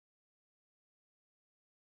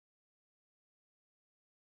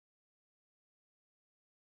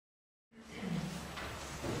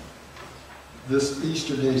This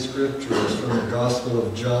Easter Day scripture is from the Gospel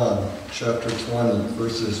of John, chapter 20,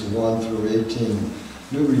 verses 1 through 18,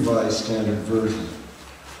 New Revised Standard Version.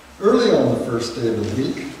 Early on the first day of the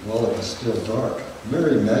week, while it was still dark,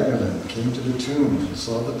 Mary Magdalene came to the tomb and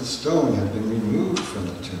saw that the stone had been removed from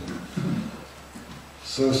the tomb.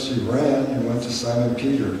 So she ran and went to Simon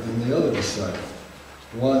Peter and the other disciple,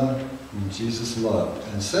 one whom Jesus loved,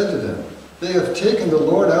 and said to them, "They have taken the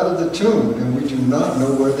Lord out of the tomb, and we do not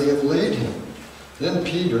know where they have laid him." Then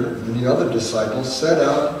Peter and the other disciples set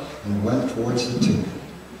out and went towards the tomb.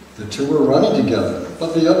 The two were running together,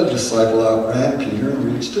 but the other disciple outran Peter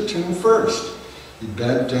and reached the tomb first. He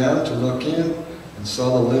bent down to look in and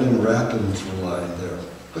saw the linen wrappings were lying there,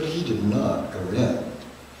 but he did not go in.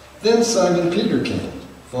 Then Simon Peter came,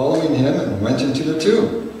 following him, and went into the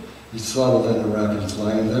tomb. He saw the linen wrappings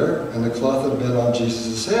lying there, and the cloth had been on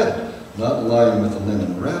Jesus' head, not lying with the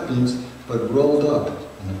linen wrappings, but rolled up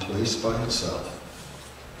in a place by itself.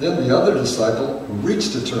 Then the other disciple, who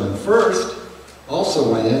reached the tomb first,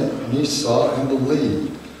 also went in, and he saw and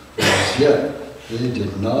believed. But as yet they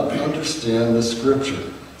did not understand the scripture,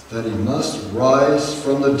 that he must rise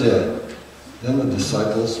from the dead. Then the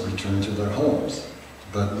disciples returned to their homes.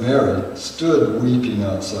 But Mary stood weeping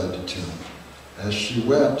outside the tomb. As she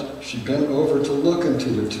wept, she bent over to look into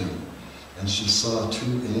the tomb, and she saw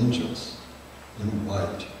two angels in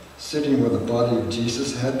white, sitting where the body of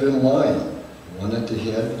Jesus had been lying, one at the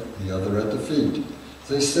head, the other at the feet.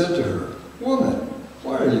 They said to her, "Woman,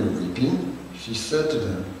 why are you weeping?" She said to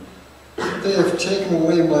them, "They have taken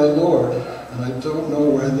away my Lord, and I don't know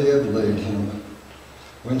where they have laid him."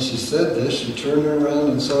 When she said this, she turned around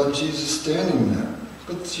and saw Jesus standing there,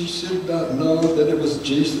 but she did not know that it was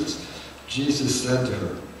Jesus. Jesus said to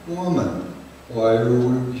her, "Woman, why are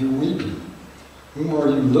you weeping? Whom are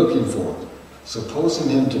you looking for?" Supposing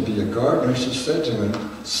him to be a gardener, she said to him,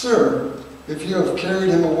 "Sir, if you have carried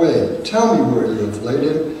him away, tell me where you have laid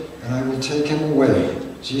him, and I will take him away."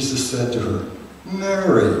 Jesus said to her,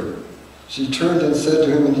 "Mary." She turned and said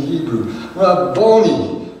to him in Hebrew,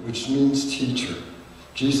 "Rabboni," which means teacher.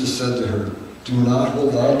 Jesus said to her, "Do not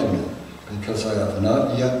hold on to me, because I have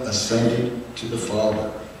not yet ascended to the Father.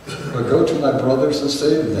 But go to my brothers and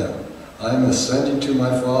say to them, I am ascending to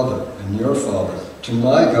my Father and your Father, to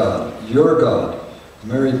my God, your God."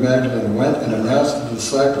 Mary Magdalene went and announced to the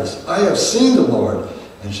disciples, "I have seen the Lord,"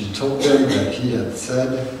 and she told them that he had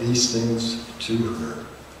said these things to her.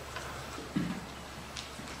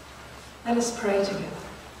 Let us pray together.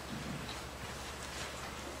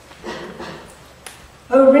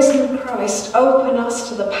 O risen Christ, open us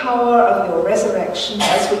to the power of your resurrection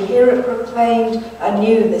as we hear it proclaimed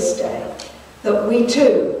anew this day, that we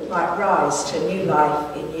too might rise to new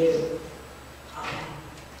life in you. Amen.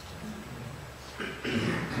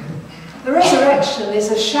 The resurrection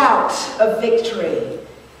is a shout of victory.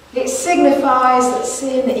 It signifies that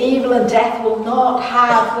sin, evil, and death will not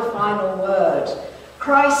have the final word.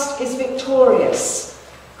 Christ is victorious.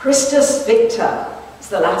 Christus victor is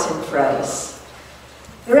the Latin phrase.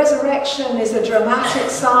 The resurrection is a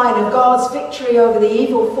dramatic sign of God's victory over the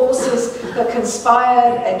evil forces that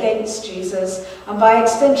conspired against Jesus, and by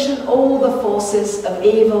extension all the forces of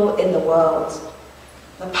evil in the world.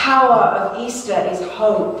 The power of Easter is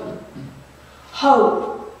hope.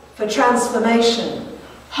 Hope for transformation.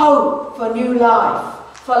 Hope for new life.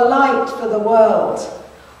 For light for the world.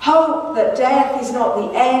 Hope that death is not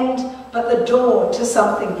the end, but the door to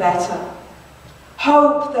something better.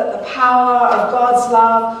 Hope that the power of God's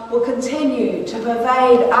love will continue to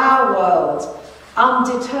pervade our world,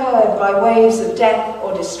 undeterred by waves of death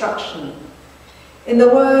or destruction. In the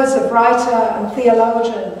words of writer and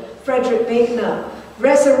theologian Frederick Buechner,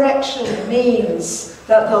 resurrection means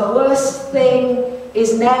that the worst thing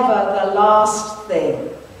is never the last thing.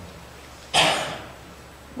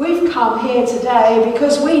 We've come here today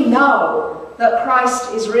because we know that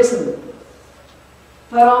Christ is risen.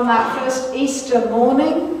 But on that first Easter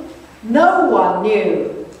morning, no one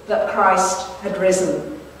knew that Christ had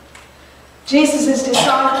risen. Jesus'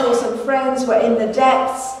 disciples and friends were in the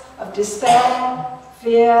depths of despair,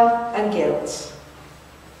 fear, and guilt.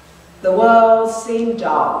 The world seemed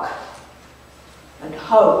dark, and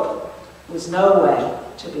hope was nowhere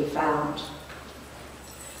to be found.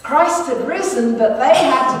 Christ had risen, but they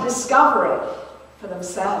had to discover it for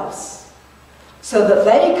themselves, so that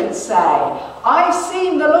they could say, "I've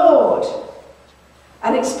seen the Lord,"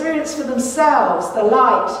 and experience for themselves the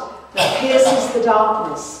light that pierces the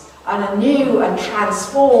darkness and a new and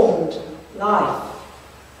transformed life.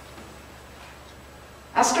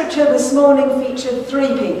 Our scripture this morning featured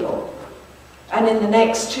 3 people, and in the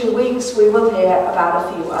next 2 weeks we will hear about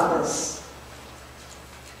a few others.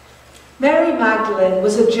 Mary Magdalene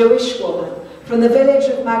was a Jewish woman from the village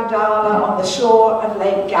of Magdala on the shore of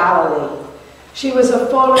Lake Galilee. She was a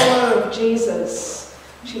follower of Jesus.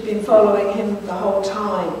 She'd been following him the whole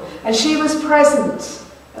time. And she was present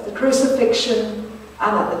at the crucifixion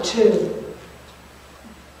and at the tomb.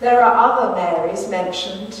 There are other Marys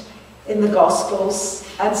mentioned in the Gospels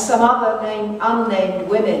and some other unnamed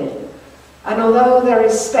women. And although there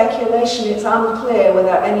is speculation, it's unclear whether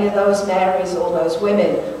any of those Marys or those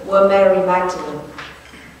women were Mary Magdalene.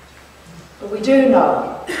 But we do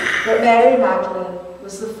know that Mary Magdalene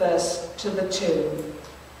was the first to the tomb.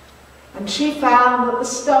 And she found that the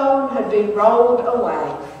stone had been rolled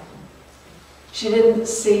away. She didn't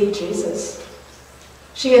see Jesus.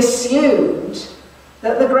 She assumed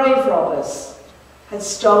that the grave robbers had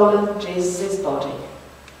stolen Jesus' body.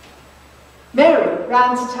 Mary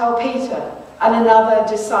ran to tell Peter and another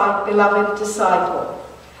beloved disciple,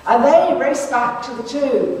 and they raced back to the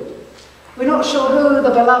tomb. We're not sure who the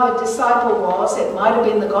beloved disciple was. It might have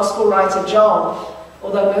been the Gospel writer John,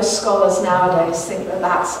 although most scholars nowadays think that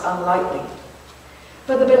that's unlikely.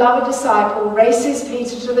 But the beloved disciple races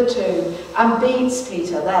Peter to the tomb and beats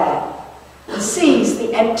Peter there and sees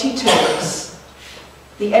the empty tomb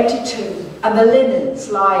and the linens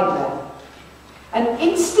lying there, and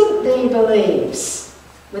instantly believes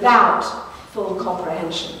without full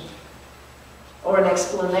comprehension or an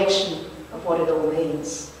explanation of what it all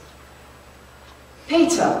means.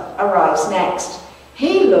 Peter arrives next.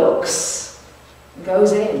 He looks and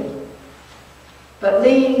goes in, but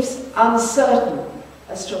leaves uncertain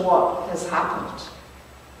as to what has happened.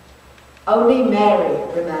 Only Mary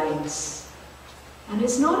remains. And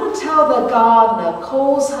it's not until the gardener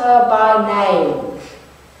calls her by name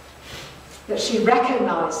that she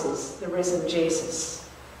recognizes the risen Jesus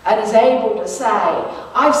and is able to say,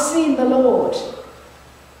 "I've seen the Lord."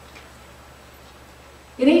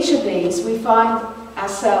 In each of these, we find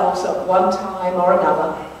ourselves at one time or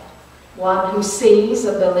another. One who sees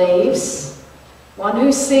and believes, one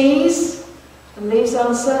who sees and leaves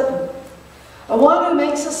uncertain, and one who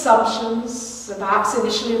makes assumptions and perhaps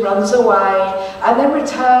initially runs away and then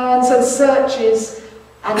returns and searches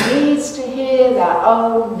and needs to hear their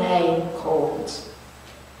own name called.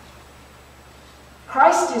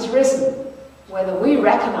 Christ is risen, whether we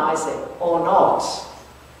recognize it or not.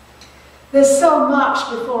 There's so much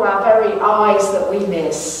before our very eyes that we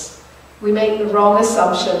miss. We make the wrong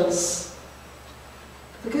assumptions.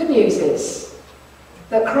 The good news is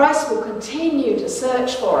that Christ will continue to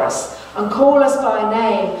search for us and call us by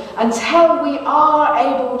name until we are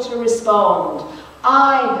able to respond,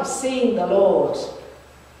 "I have seen the Lord."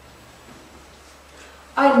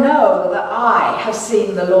 I know that I have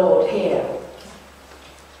seen the Lord here.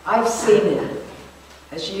 I've seen him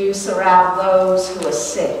as you surround those who are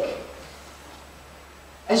sick,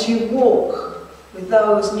 as you walk with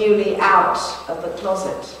those newly out of the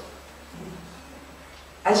closet,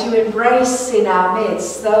 as you embrace in our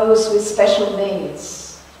midst those with special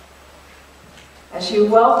needs, as you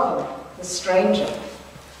welcome the stranger,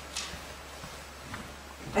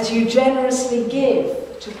 as you generously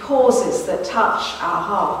give to causes that touch our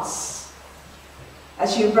hearts,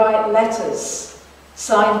 as you write letters,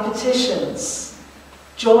 sign petitions,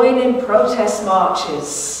 join in protest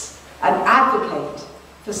marches, and advocate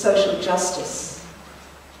for social justice.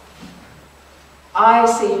 I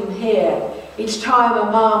see him here each time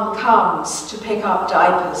a mum comes to pick up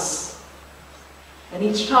diapers, and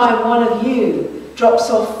each time one of you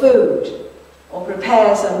drops off food or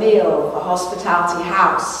prepares a meal for Hospitality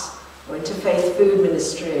House or Interfaith Food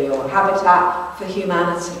Ministry or Habitat for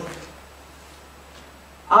Humanity.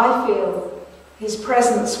 I feel his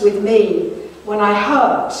presence with me when I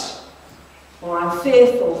hurt or I'm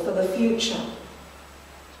fearful for the future.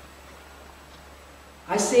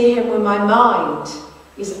 I see him when my mind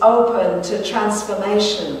is open to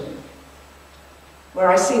transformation, where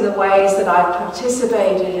I see the ways that I've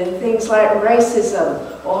participated in things like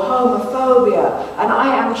racism or homophobia, and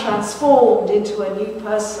I am transformed into a new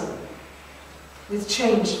person with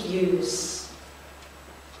changed views.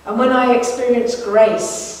 And when I experience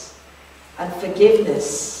grace and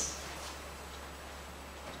forgiveness,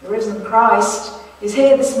 the risen Christ is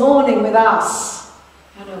here this morning with us,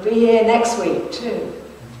 and he'll be here next week too.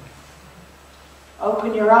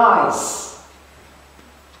 Open your eyes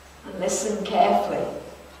and listen carefully,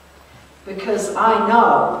 because I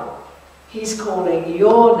know he's calling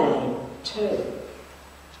your name too.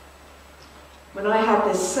 When I had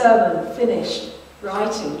this sermon finished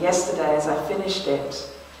writing yesterday, as I finished it,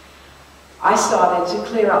 I started to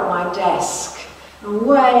clear up my desk, and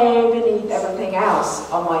way beneath everything else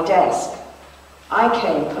on my desk, I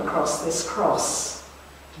came across this cross.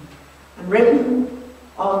 And written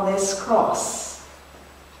on this cross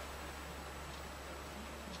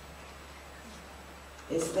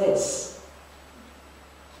is this: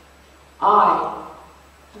 I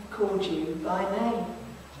have called you by name.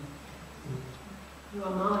 You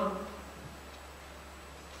are mine.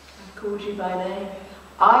 I've called you by name.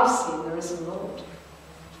 I've seen the risen Lord.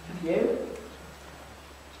 Have you?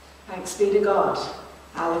 Thanks be to God.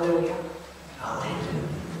 Hallelujah. Hallelujah.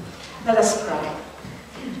 Let us pray.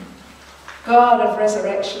 God of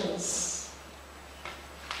resurrections,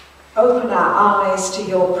 open our eyes to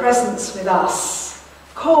your presence with us.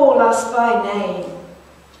 Call us by name,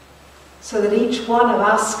 so that each one of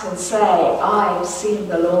us can say, I've seen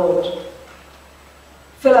the Lord.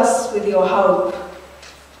 Fill us with your hope.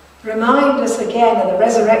 Remind us again of the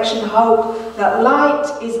resurrection hope that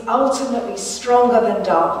light is ultimately stronger than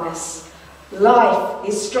darkness. Life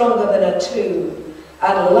is stronger than a tomb,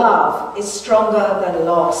 and love is stronger than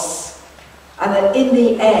loss. And that in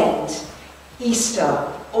the end,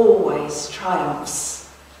 Easter always triumphs.